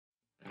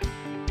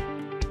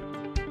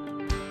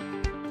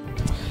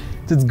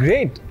It's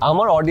great,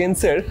 আমার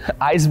অডিয়েন্সের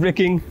ice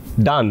breaking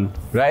done,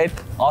 right?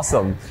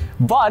 Assam.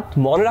 But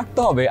মনে রাখতে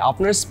হবে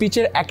আপনার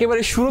স্পিচের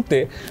একেবারে শুরুতে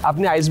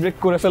আপনি আইস ব্রেক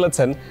করে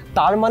ফেলেছেন,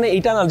 তার মানে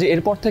এটা না যে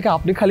এরপর থেকে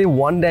আপনি খালি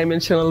ওয়ান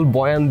ডাইমেনশনাল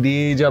বয়ান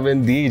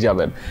দিয়েই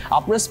যাবেন।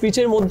 আপনার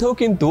স্পিচের মধ্যেও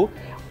কিন্তু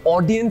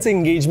অডিয়েন্স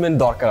এঙ্গেজমেন্ট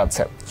দরকার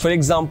আছে। ফর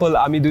এক্সাম্পল,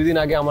 আমি 2 দিন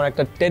আগে আমার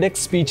একটা টেডেক্স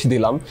স্পিচ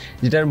দিলাম,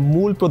 যেটার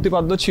মূল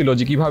প্রতিপাদ্য ছিল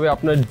যে কীভাবে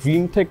আপনার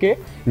ড্রিম থেকে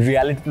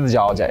রিয়ালিটিতে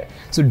যাওয়া যায়।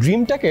 সো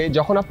ড্রিমটাকে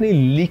যখন আপনি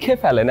লিখে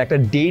ফেলেন একটা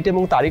ডেট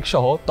এবং তারিখ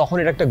সহ, তখন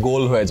এটা একটা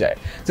গোল হয়ে যায়।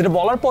 যেটা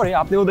বলার পরে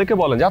আপনি ওদেরকে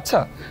বলেন যে আচ্ছা,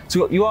 so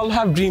you all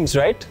have dreams,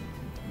 right?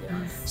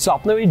 So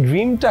আপনার ওই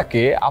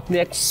ড্রিমটাকে আপনি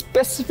এক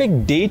স্পেসিফিক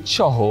ডেট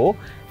সহ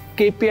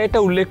কেপিআইটা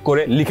উল্লেখ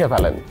করে লিখে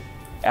ফেলেন,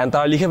 অ্যান্ড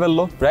তারা লিখে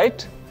ফেললো, right?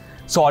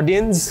 So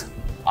audience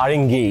are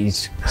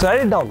engaged. So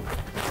write it down.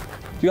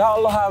 You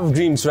all have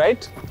dreams,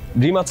 right?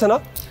 Dream আছে না?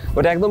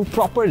 ওটা একদম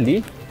প্রপারলি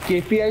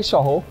কেপিআই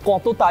সহ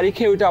কত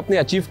তারিখে ওইটা আপনি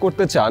অ্যাচিভ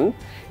করতে চান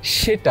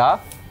সেটা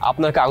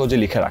আপনার কাগজে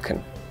লিখে রাখেন।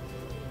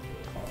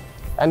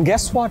 অ্যান্ড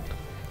গেস হোয়াট,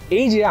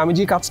 এই যে আমি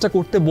যে কাজটা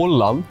করতে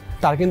বললাম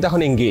তার কিন্তু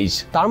এখন এঙ্গেজ।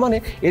 তার মানে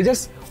এটা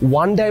জাস্ট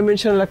ওয়ান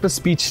ডাইমেনশনাল একটা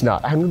স্পিচ না,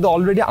 এখন কিন্তু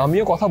অলরেডি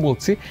আমিও কথা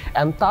বলছি,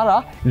 অ্যান্ড তারা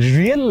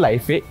রিয়েল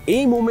লাইফে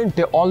এই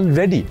মোমেন্টে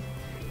অলরেডি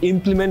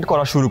ইমপ্লিমেন্ট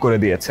করা শুরু করে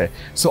দিয়েছে।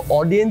 সো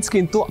অডিয়েন্স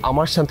কিন্তু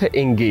আমার সাথে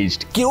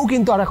এঙ্গেজড। কেউ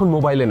কিন্তু আর এখন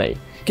মোবাইলে নাই,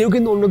 কেউ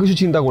কিন্তু অন্য কিছু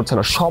চিন্তা করছে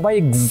না, সবাই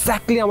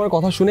এক্স্যাক্টলি আমার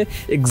কথা শুনে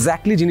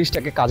এক্স্যাক্টলি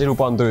জিনিসটাকে কাজে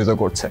রূপান্তরিত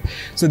করছে।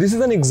 So this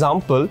is an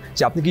example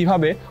যে আপনি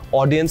কীভাবে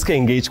অডিয়েন্সকে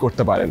এঙ্গেজ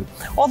করতে পারেন।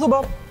 অথবা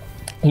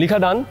লিখা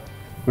ডান,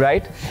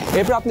 রাইট?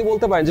 এরপর আপনি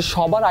বলতে পারেন যে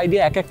সবার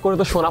আইডিয়া এক এক করে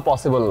তো শোনা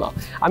পসিবল না,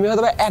 আমি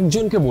হয়তো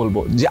একজনকে বলবো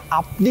যে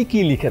আপনি কি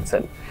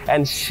লিখেছেন,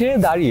 অ্যান্ড সে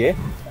দাঁড়িয়ে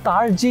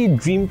তার যে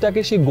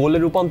ড্রিমটাকে সে গোলে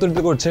রূপান্তরিত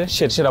করছে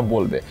সেটা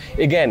বলবে।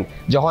 এগেন,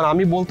 যখন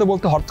আমি বলতে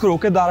হঠাৎ করে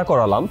ওকে দাঁড়া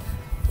করালাম,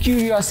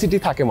 কিউরিয়াসিটি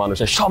থাকে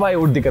মানুষের, সবাই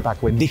ওর দিকে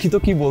থাকবে, দেখি তো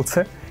কি বলছে।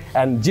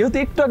 অ্যান্ড যেহেতু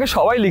একটু আগে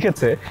সবাই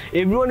লিখেছে,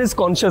 everyone is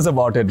conscious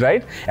about it,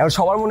 right? এবার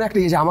সবার মনে একটা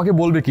যে আমাকে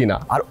বলবে কি না,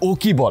 আর ও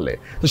কি বলে,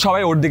 তো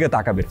সবাই ওর দিকে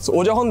তাকাবে। সো ও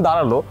যখন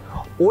দাঁড়ালো,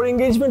 ওর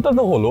এঙ্গেজমেন্টটা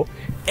তো হলো,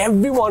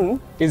 everyone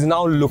is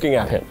now looking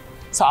at him.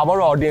 So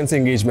আবারও অডিয়েন্স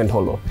এঙ্গেজমেন্ট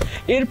হলো।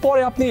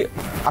 এরপরে আপনি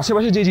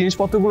আশেপাশে যে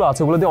জিনিসপত্রগুলো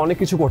আছে ওগুলো দিয়ে অনেক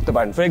কিছু করতে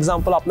পারেন। ফর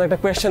এক্সাম্পল, আপনার একটা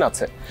কোয়েশ্চেন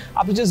আছে,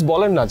 আপনি জাস্ট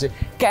বলেন না যে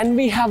can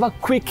we have a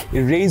quick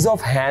raise of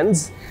hands,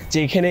 যে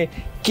এখানে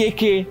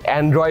কে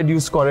অ্যান্ড্রয়েড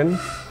ইউজ করেন?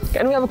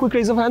 Can we have a quick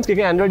raise of hands, K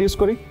Android use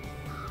করি?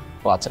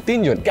 ও আচ্ছা, 3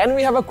 জন। Can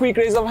we have a quick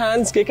raise of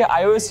hands, K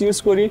iOS use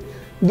করি?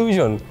 2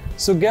 জন।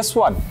 So guess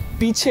what,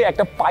 পিছে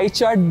একটা pie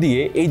chart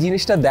দিয়ে এই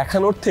জিনিসটা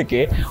দেখানোর থেকে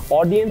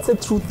অডিয়েন্সের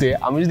থ্রুতে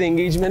আমি যদি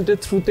এঙ্গেজমেন্টের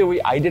থ্রুতে ওই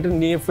আইডিয়াটা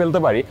নিয়ে ফেলতে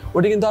পারি,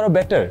 ওটা কিন্তু আরও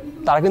বেটার,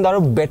 তারা কিন্তু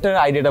আরও বেটার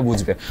আইডিয়াটা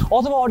বুঝবে।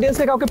 অথবা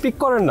অডিয়েন্সে কাউকে পিক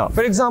করেন না,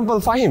 ফর এক্সাম্পল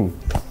ফাহিম,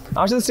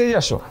 আমার সাথে স্টেজে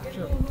আসো।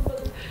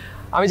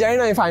 আমি জানি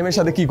না আমি ফাহিমের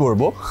সাথে কি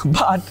করব,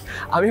 বাট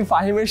আমি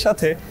ফাহিমের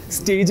সাথে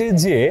স্টেজে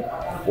যেয়ে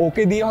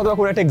ওকে দিয়ে হয়তো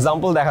কোনো একটা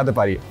এক্সাম্পল দেখাতে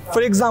পারি।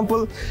 For example,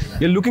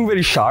 you looking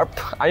very sharp,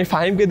 আমি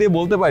ফাহিমকে দিয়ে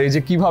বলতে পারি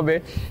যে কীভাবে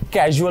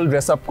ক্যাজুয়াল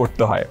ড্রেস আপ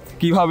করতে হয়,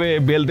 কীভাবে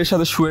বেল্টের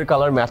সাথে শুয়ের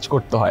কালার ম্যাচ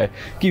করতে হয়,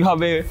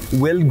 কীভাবে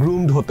ওয়েল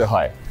গ্রুমড হতে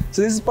হয়। So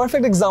this is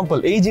perfect example.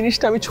 এই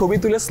জিনিসটা আমি ছবি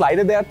তুলে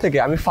স্লাইডে দেওয়ার থেকে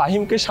আমি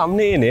ফাহিমকে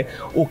সামনে এনে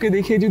ওকে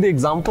দেখিয়ে যদি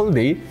এক্সাম্পল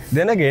দিই,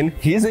 দেন again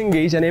he is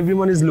engage and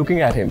everyone is looking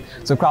at him.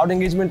 So crowd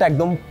engagement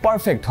একদম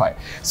পারফেক্ট হয়।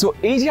 সো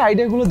এই যে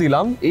আইডিয়াগুলো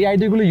দিলাম, এই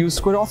আইডিয়াগুলো ইউজ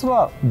করে, অথবা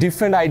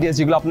ডিফারেন্ট আইডিয়া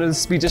যেগুলো আপনার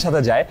স্পিচের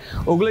সাথে যায়,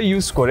 ওগুলো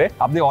ইউজ করে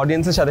আপনি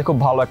অডিয়েন্সের সাথে খুব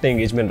ভালো একটা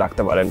এঙ্গেজমেন্ট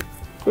রাখতে পারেন।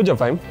 Good job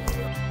Fahim.